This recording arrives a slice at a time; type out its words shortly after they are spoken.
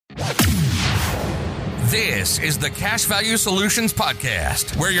This is the Cash Value Solutions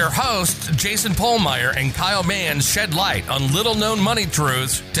Podcast, where your hosts, Jason Pohlmeyer and Kyle Manns, shed light on little-known money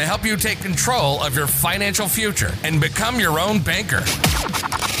truths to help you take control of your financial future and become your own banker.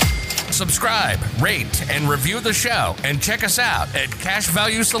 Subscribe, rate, and review the show, and check us out at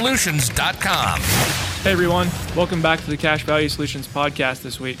cashvaluesolutions.com. Hey everyone, welcome back to the Cash Value Solutions Podcast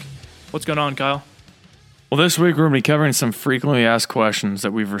this week. What's going on, Kyle? Well, this week we're going to be covering some frequently asked questions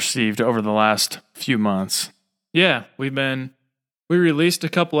that we've received over the last few months. Yeah, we released a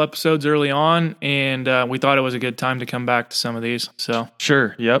couple episodes early on, and we thought it was a good time to come back to some of these. So,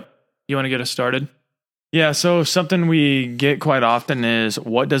 Sure, yep. You want to get us started? Yeah, so something we get quite often is,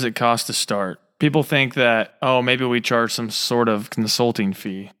 what does it cost to start? People think that, maybe we charge some sort of consulting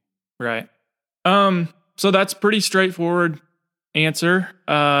fee. Right. So that's pretty straightforward answer.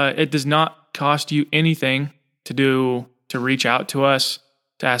 It does not cost you anything to reach out to us,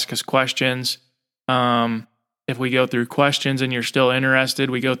 to ask us questions. If we go through questions and you're still interested,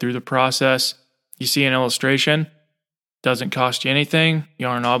 we go through the process. You see an illustration, doesn't cost you anything. You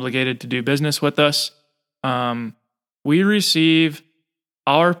aren't obligated to do business with us. We receive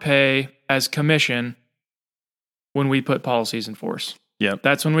our pay as commission when we put policies in force. Yep.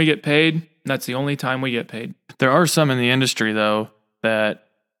 That's when we get paid. That's the only time we get paid. There are some in the industry, though, that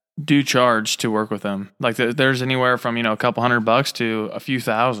do charge to work with them. Like there's anywhere from, a couple $100 to a few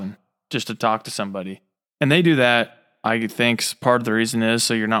thousand just to talk to somebody. And they do that, I think part of the reason is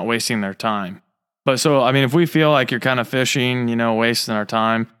so you're not wasting their time. But so, if we feel like you're kind of fishing, wasting our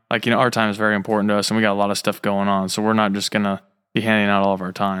time, our time is very important to us and we got a lot of stuff going on. So we're not just going to be handing out all of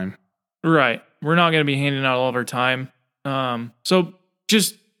our time. Right. We're not going to be handing out all of our time. That's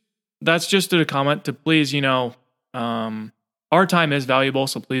just a comment to please, our time is valuable,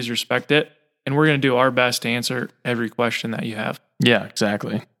 so please respect it. And we're going to do our best to answer every question that you have. Yeah,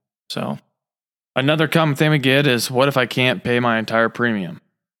 exactly. So another common thing we get is, what if I can't pay my entire premium?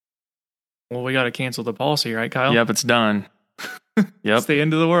 Well, we got to cancel the policy, right, Kyle? Yep, it's done. Yep. It's the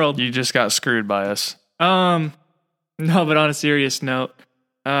end of the world. You just got screwed by us. No, but on a serious note,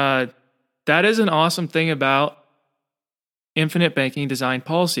 that is an awesome thing about infinite banking design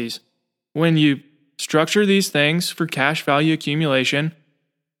policies. When you structure these things for cash value accumulation,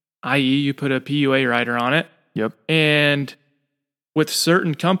 i.e. you put a PUA rider on it. Yep. And with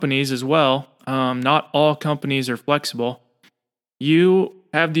certain companies as well, not all companies are flexible. You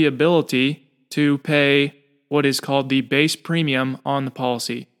have the ability to pay what is called the base premium on the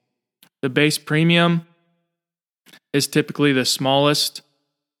policy. The base premium is typically the smallest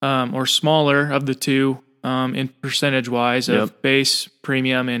or smaller of the two in percentage-wise of base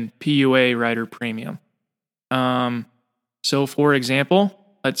premium and PUA rider premium. So, for example,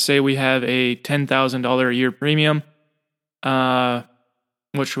 let's say we have a $10,000 a year premium.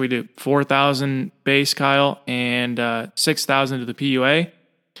 What should we do? $4,000 base, Kyle, and $6,000 to the PUA.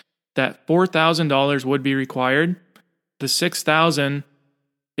 That $4,000 would be required. The $6,000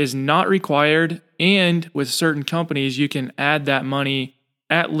 is not required, and with certain companies, you can add that money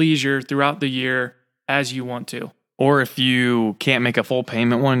at leisure throughout the year as you want to. Or if you can't make a full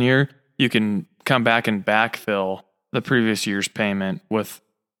payment one year, you can come back and backfill the previous year's payment with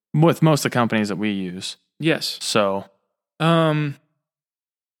most of the companies that we use. Yes. So,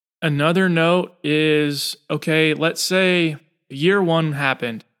 another note is, okay, let's say year one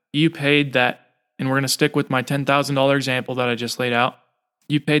happened. You paid that, and we're going to stick with my $10,000 example that I just laid out.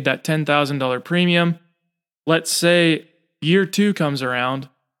 You paid that $10,000 premium. Let's say year two comes around,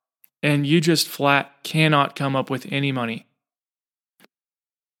 and you just flat cannot come up with any money.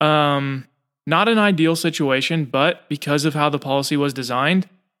 Not an ideal situation, but because of how the policy was designed,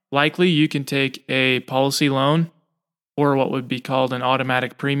 likely you can take a policy loan or what would be called an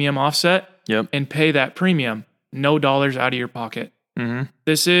automatic premium offset and pay that premium, no dollars out of your pocket. Mm-hmm.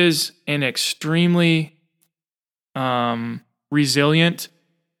 This is an extremely resilient,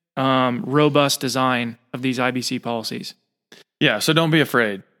 robust design of these IBC policies. Yeah, so don't be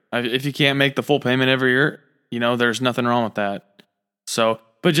afraid. If you can't make the full payment every year, there's nothing wrong with that. So,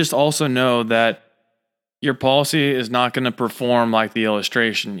 but just also know that your policy is not going to perform like the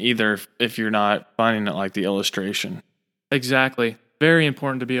illustration either if you're not finding it like the illustration. Exactly. Very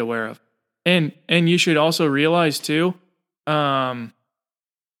important to be aware of. And you should also realize too, that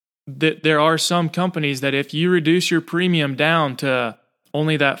there are some companies that if you reduce your premium down to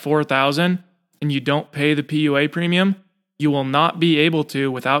only that $4,000 and you don't pay the PUA premium, you will not be able to,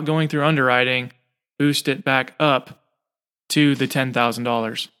 without going through underwriting, boost it back up to the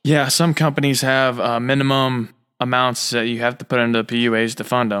 $10,000. Yeah, some companies have minimum amounts that you have to put into PUAs to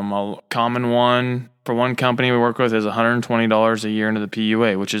fund them. A common one for one company we work with is $120 a year into the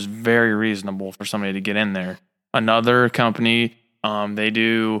PUA, which is very reasonable for somebody to get in there. Another company,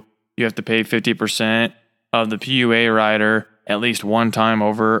 you have to pay 50% of the PUA rider at least one time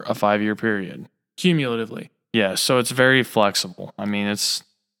over a 5-year period. Cumulatively. Yeah, so it's very flexible. I mean,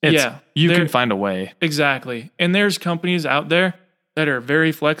 you can find a way. Exactly. And there's companies out there that are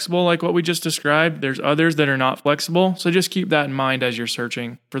very flexible, like what we just described. There's others that are not flexible. So just keep that in mind as you're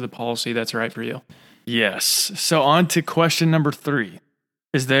searching for the policy that's right for you. Yes. So on to question number 3.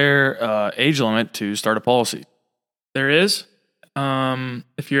 Is there age limit to start a policy? There is.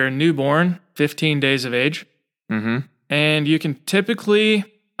 If you're a newborn, 15 days of age. Mm-hmm. And you can typically,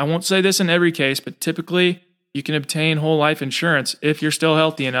 I won't say this in every case, but typically you can obtain whole life insurance if you're still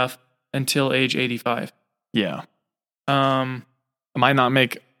healthy enough until age 85. Yeah. It might not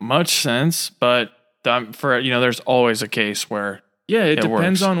make much sense, but there's always a case where it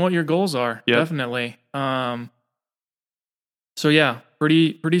depends works. on what your goals are. Yep. Definitely. So yeah,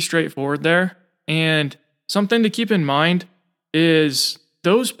 pretty straightforward there. And something to keep in mind is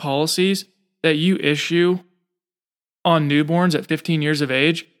those policies that you issue on newborns at 15 years of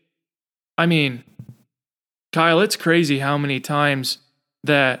age. I mean, Kyle, it's crazy how many times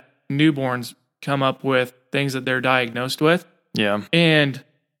that newborns come up with things that they're diagnosed with. Yeah. And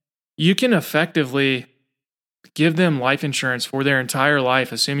you can effectively give them life insurance for their entire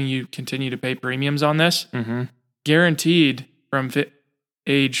life, assuming you continue to pay premiums on this, guaranteed from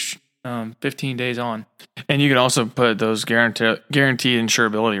age 15 days on. And you can also put those guaranteed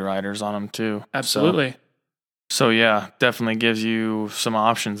insurability riders on them too. Absolutely. So yeah, definitely gives you some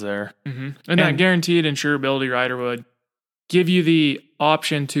options there. Mm-hmm. And that guaranteed insurability rider would give you the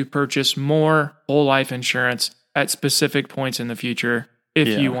option to purchase more whole life insurance at specific points in the future if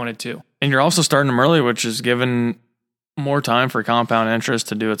you wanted to. And you're also starting them early, which is given more time for compound interest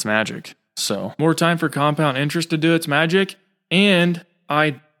to do its magic. So more time for compound interest to do its magic. And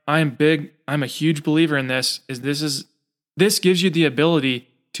I'm a huge believer in this gives you the ability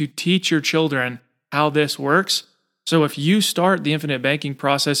to teach your children how this works. So if you start the infinite banking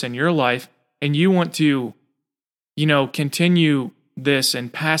process in your life and you want to, continue this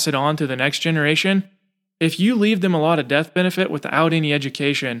and pass it on to the next generation, if you leave them a lot of death benefit without any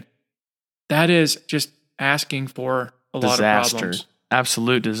education, that is just asking for a lot of problems.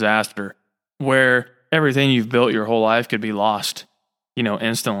 Absolute disaster, where everything you've built your whole life could be lost,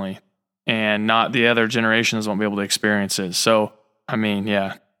 instantly, and not the other generations won't be able to experience it. So, I mean,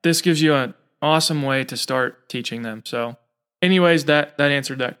 yeah. This gives you an awesome way to start teaching them. So, anyways, that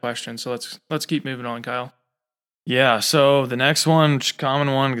answered that question. So let's keep moving on, Kyle. Yeah, so the next one, which is a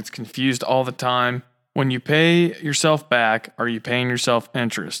common one, gets confused all the time. When you pay yourself back, are you paying yourself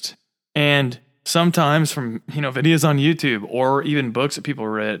interest? And sometimes from, videos on YouTube or even books that people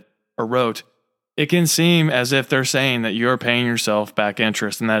read or wrote, it can seem as if they're saying that you're paying yourself back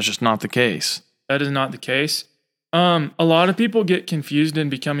interest, and that's just not the case. That is not the case. A lot of people get confused in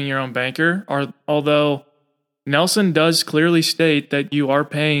becoming your own banker, although Nelson does clearly state that you are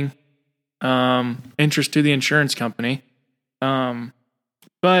paying interest to the insurance company.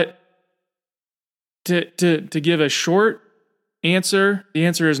 But to give a short answer, the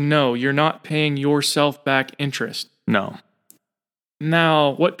answer is no, you're not paying yourself back interest. No.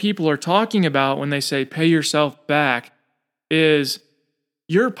 Now, what people are talking about when they say pay yourself back is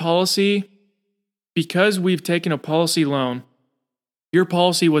your policy, because we've taken a policy loan, your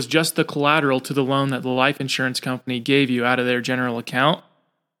policy was just the collateral to the loan that the life insurance company gave you out of their general account.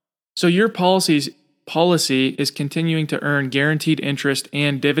 So your policy is continuing to earn guaranteed interest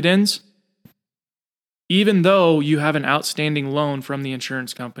and dividends, even though you have an outstanding loan from the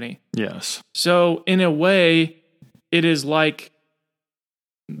insurance company. Yes. So in a way, it is like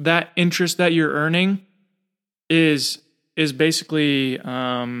that interest that you're earning is basically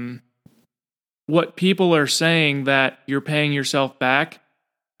what people are saying that you're paying yourself back,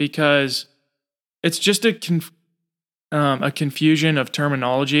 because it's just a confusion of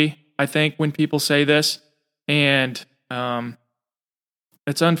terminology, I think, when people say this. And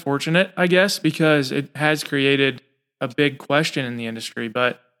it's unfortunate, I guess, because it has created a big question in the industry.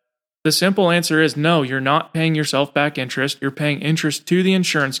 But the simple answer is no, you're not paying yourself back interest. You're paying interest to the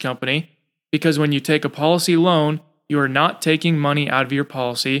insurance company, because when you take a policy loan, you are not taking money out of your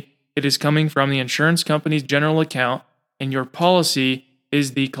policy. It is coming from the insurance company's general account, and your policy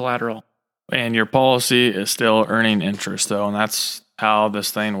is the collateral. And your policy is still earning interest, though, and that's how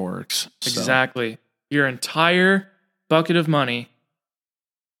this thing works. Exactly. Your entire bucket of money,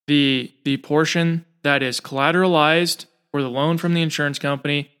 the portion that is collateralized for the loan from the insurance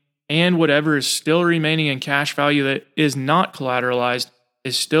company, and whatever is still remaining in cash value that is not collateralized,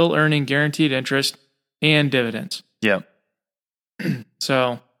 is still earning guaranteed interest and dividends. Yep.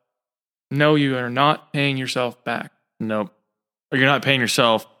 So, no, you are not paying yourself back. Nope. Or you're not paying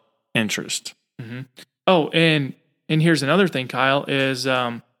yourself interest. Mm-hmm. Oh, and here's another thing, Kyle, is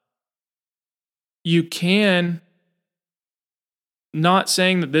you can, not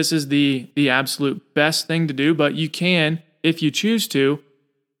saying that this is the absolute best thing to do, but you can, if you choose to,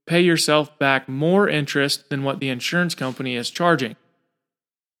 pay yourself back more interest than what the insurance company is charging.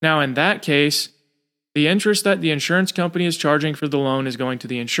 Now, in that case, the interest that the insurance company is charging for the loan is going to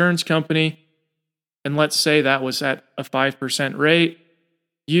the insurance company. And let's say that was at a 5% rate.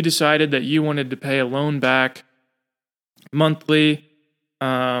 You decided that you wanted to pay a loan back monthly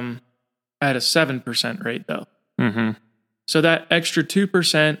at a 7% rate, though. Mm-hmm. So that extra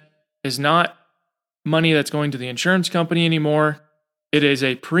 2% is not money that's going to the insurance company anymore. It is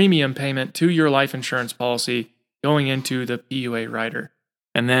a premium payment to your life insurance policy going into the PUA rider.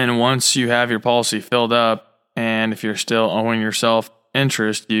 And then once you have your policy filled up, and if you're still owing yourself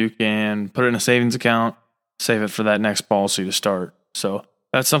interest, you can put it in a savings account, save it for that next policy to start. So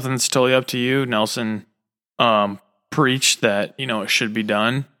that's something that's totally up to you. Nelson preached that, it should be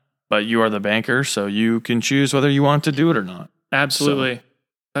done, but you are the banker, so you can choose whether you want to do it or not. Absolutely. So,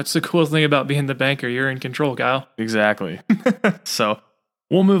 that's the cool thing about being the banker. You're in control, Kyle. Exactly. So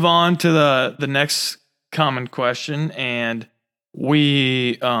we'll move on to the next common question, and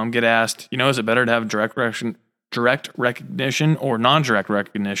we get asked, is it better to have direct recognition or non-direct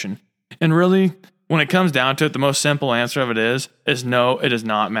recognition? And really, when it comes down to it, the most simple answer of it is no, it does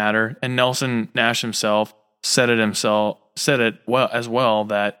not matter. And Nelson Nash himself said it well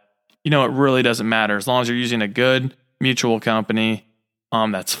that, it really doesn't matter as long as you're using a good mutual company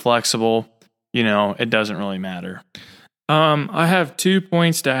that's flexible, it doesn't really matter. I have 2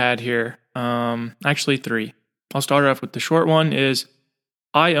 points to add here. Actually 3. I'll start off with the short one is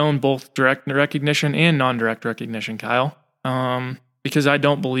I own both direct recognition and non-direct recognition, Kyle, because I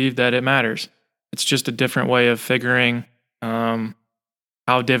don't believe that it matters. It's just a different way of figuring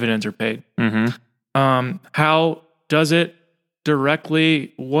how dividends are paid. Mm-hmm. How does it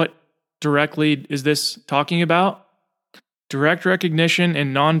directly, what directly is this talking about? Direct recognition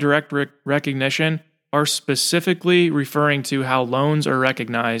and non-direct recognition are specifically referring to how loans are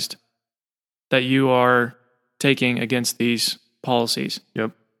recognized that you are taking against these policies.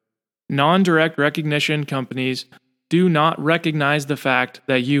 Yep. Non-direct recognition companies do not recognize the fact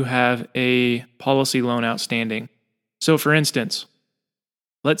that you have a policy loan outstanding. So for instance,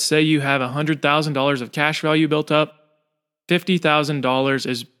 let's say you have $100,000 of cash value built up. $50,000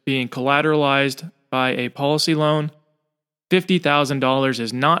 is being collateralized by a policy loan. $50,000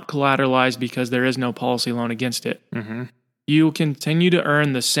 is not collateralized because there is no policy loan against it. Mm-hmm. You continue to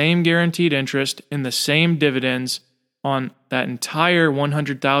earn the same guaranteed interest and the same dividends on that entire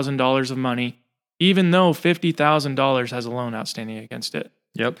 $100,000 of money, even though $50,000 has a loan outstanding against it.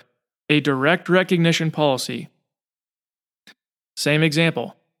 Yep. A direct recognition policy, same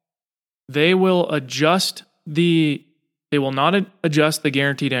example. They will not adjust the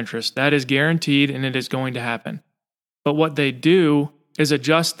guaranteed interest. That is guaranteed and it is going to happen. But what they do is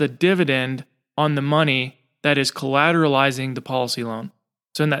adjust the dividend on the money that is collateralizing the policy loan.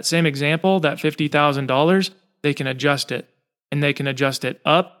 So in that same example, that $50,000, they can adjust it. And they can adjust it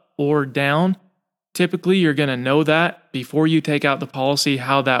up or down. Typically, you're going to know that before you take out the policy,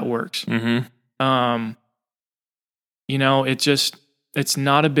 how that works. Mm-hmm. It's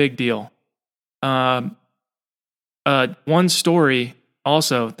not a big deal. One story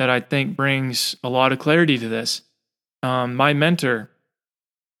also that I think brings a lot of clarity to this. My mentor,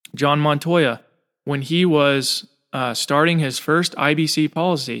 John Montoya, when he was starting his first IBC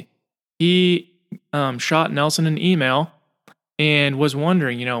policy, he shot Nelson an email and was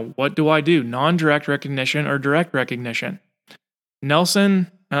wondering, what do I do? Non-direct recognition or direct recognition?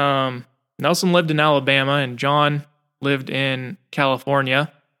 Nelson lived in Alabama and John lived in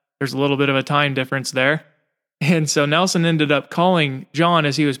California. There's a little bit of a time difference there. And so Nelson ended up calling John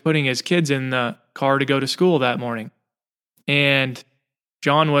as he was putting his kids in the car to go to school that morning. And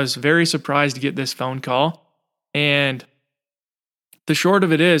John was very surprised to get this phone call. And the short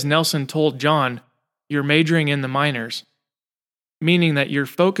of it is, Nelson told John, you're majoring in the minors, meaning that you're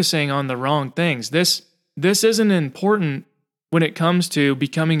focusing on the wrong things. This isn't important when it comes to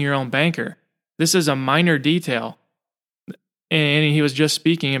becoming your own banker. This is a minor detail. And he was just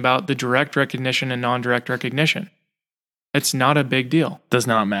speaking about the direct recognition and non-direct recognition. It's not a big deal. Does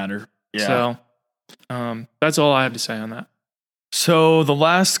not matter. Yeah. So that's all I have to say on that. So the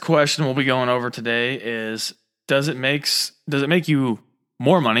last question we'll be going over today is, does it make you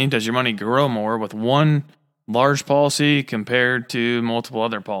more money? Does your money grow more with one large policy compared to multiple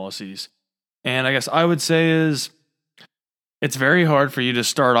other policies? And I guess I would say is it's very hard for you to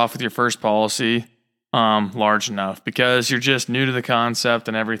start off with your first policy large enough because you're just new to the concept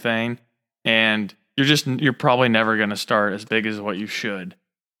and everything. And you're probably never going to start as big as what you should.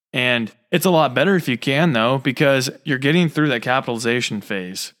 And it's a lot better if you can, though, because you're getting through that capitalization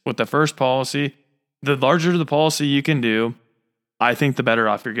phase. With the first policy, the larger the policy you can do, I think the better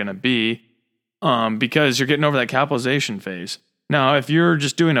off you're going to be because you're getting over that capitalization phase. Now, if you're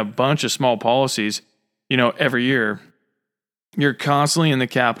just doing a bunch of small policies, every year, you're constantly in the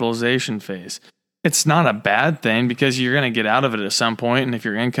capitalization phase. It's not a bad thing because you're going to get out of it at some point, and if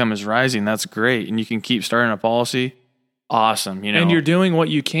your income is rising, that's great, and you can keep starting a policy. Awesome, And you're doing what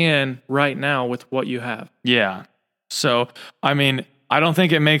you can right now with what you have. Yeah. So, I don't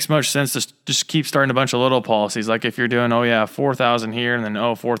think it makes much sense to just keep starting a bunch of little policies. Like if you're doing, 4,000 here and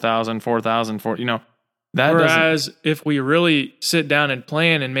then 4,000, 4,000, that Whereas if we really sit down and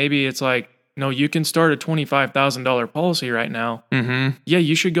plan, and maybe it's like, no, you can start a $25,000 policy right now. Mm-hmm. Yeah,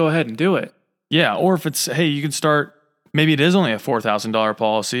 you should go ahead and do it. Yeah. Or if it's, hey, you can start, maybe it is only a $4,000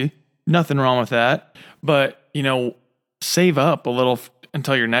 policy. Nothing wrong with that. But, save up a little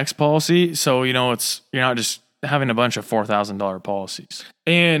until your next policy. So, you're not just having a bunch of $4,000 policies.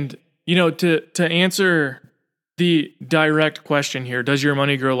 And, to answer the direct question here, does your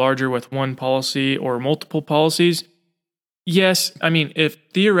money grow larger with one policy or multiple policies? Yes. If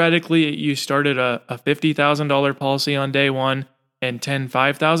theoretically you started a $50,000 policy on day one and 10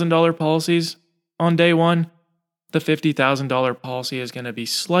 $5,000 policies on day one, the $50,000 policy is going to be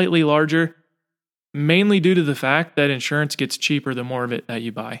slightly larger, mainly due to the fact that insurance gets cheaper the more of it that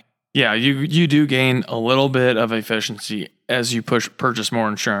you buy. Yeah, you do gain a little bit of efficiency as you purchase more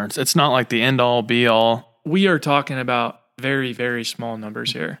insurance. It's not like the end all be all. We are talking about very, very small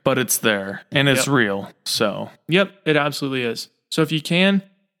numbers here. But it's there and it's real. So yep, it absolutely is. So if you can,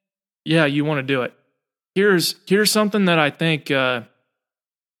 you want to do it. Here's something that I think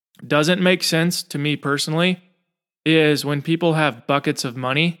doesn't make sense to me personally is when people have buckets of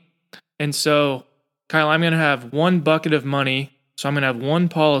money. And so, Kyle, I'm going to have one bucket of money. So I'm going to have one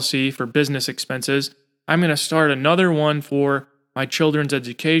policy for business expenses. I'm going to start another one for my children's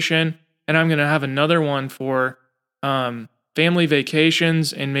education. And I'm going to have another one for family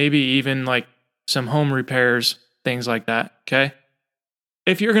vacations and maybe even like some home repairs, things like that. Okay.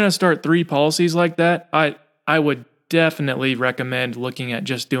 If you're going to start 3 policies like that, I would definitely recommend looking at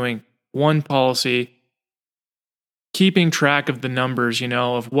just doing one policy, keeping track of the numbers,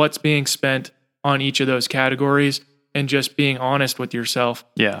 of what's being spent on each of those categories, and just being honest with yourself,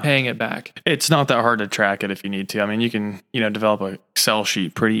 paying it back. It's not that hard to track it if you need to. You can, develop an Excel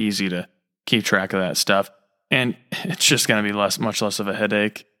sheet pretty easy to keep track of that stuff. And it's just going to be much less of a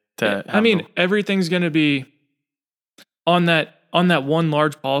headache. Everything's going to be on that one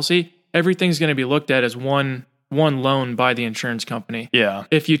large policy. Everything's going to be looked at as one loan by the insurance company. Yeah.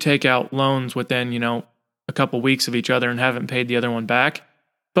 If you take out loans within, a couple weeks of each other and haven't paid the other one back,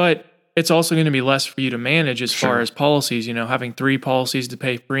 but it's also going to be less for you to manage as far as policies, having 3 policies to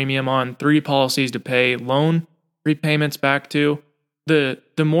pay premium on, 3 policies to pay loan repayments back to. The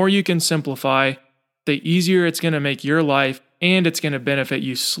more you can simplify, the easier it's going to make your life, and it's going to benefit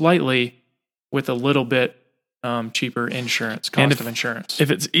you slightly with a little bit cheaper insurance, cost of insurance.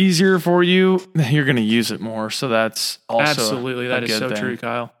 If it's easier for you, you're going to use it more. So that's also absolutely, that is so true,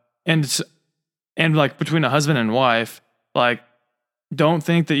 Kyle. And like between a husband and wife, like, don't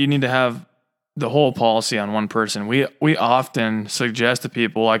think that you need to have the whole policy on one person. We often suggest to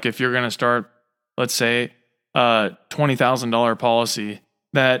people, like if you're going to start, let's say, a $20,000 policy,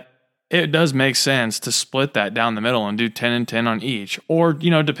 that it does make sense to split that down the middle and do 10 and 10 on each, or,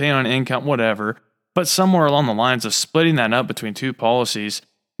 depending on income, whatever. But somewhere along the lines of splitting that up between 2 policies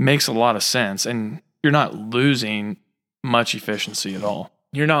makes a lot of sense, and you're not losing much efficiency at all.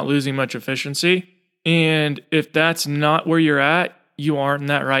 You're not losing much efficiency. And if that's not where you're at, you aren't in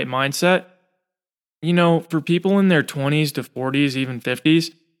that right mindset. For people in their 20s to 40s, even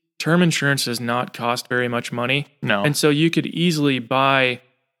 50s, term insurance does not cost very much money. No. And so you could easily buy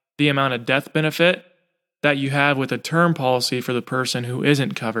the amount of death benefit that you have with a term policy for the person who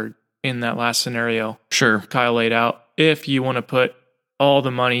isn't covered in that last scenario. Sure. Kyle laid out, if you want to put all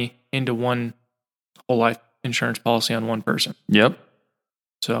the money into one whole life insurance policy on one person. Yep.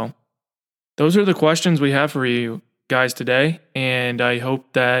 So those are the questions we have for you guys today, and I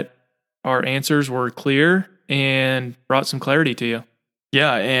hope that our answers were clear and brought some clarity to you.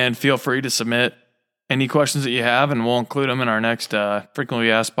 Yeah, and feel free to submit any questions that you have, and we'll include them in our next Frequently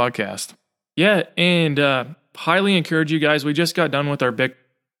Asked podcast. Yeah, and highly encourage you guys. We just got done with our book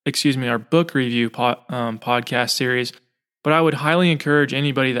review podcast series. But I would highly encourage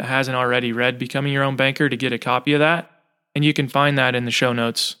anybody that hasn't already read Becoming Your Own Banker to get a copy of that. And you can find that in the show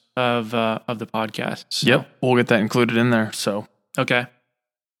notes of the podcast. So, Yep. We'll get that included in there. So, okay.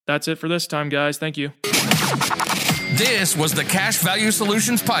 That's it for this time, guys. Thank you. This was the Cash Value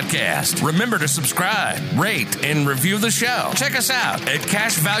Solutions Podcast. Remember to subscribe, rate, and review the show. Check us out at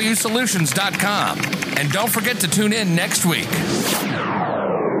cashvaluesolutions.com. And don't forget to tune in next week.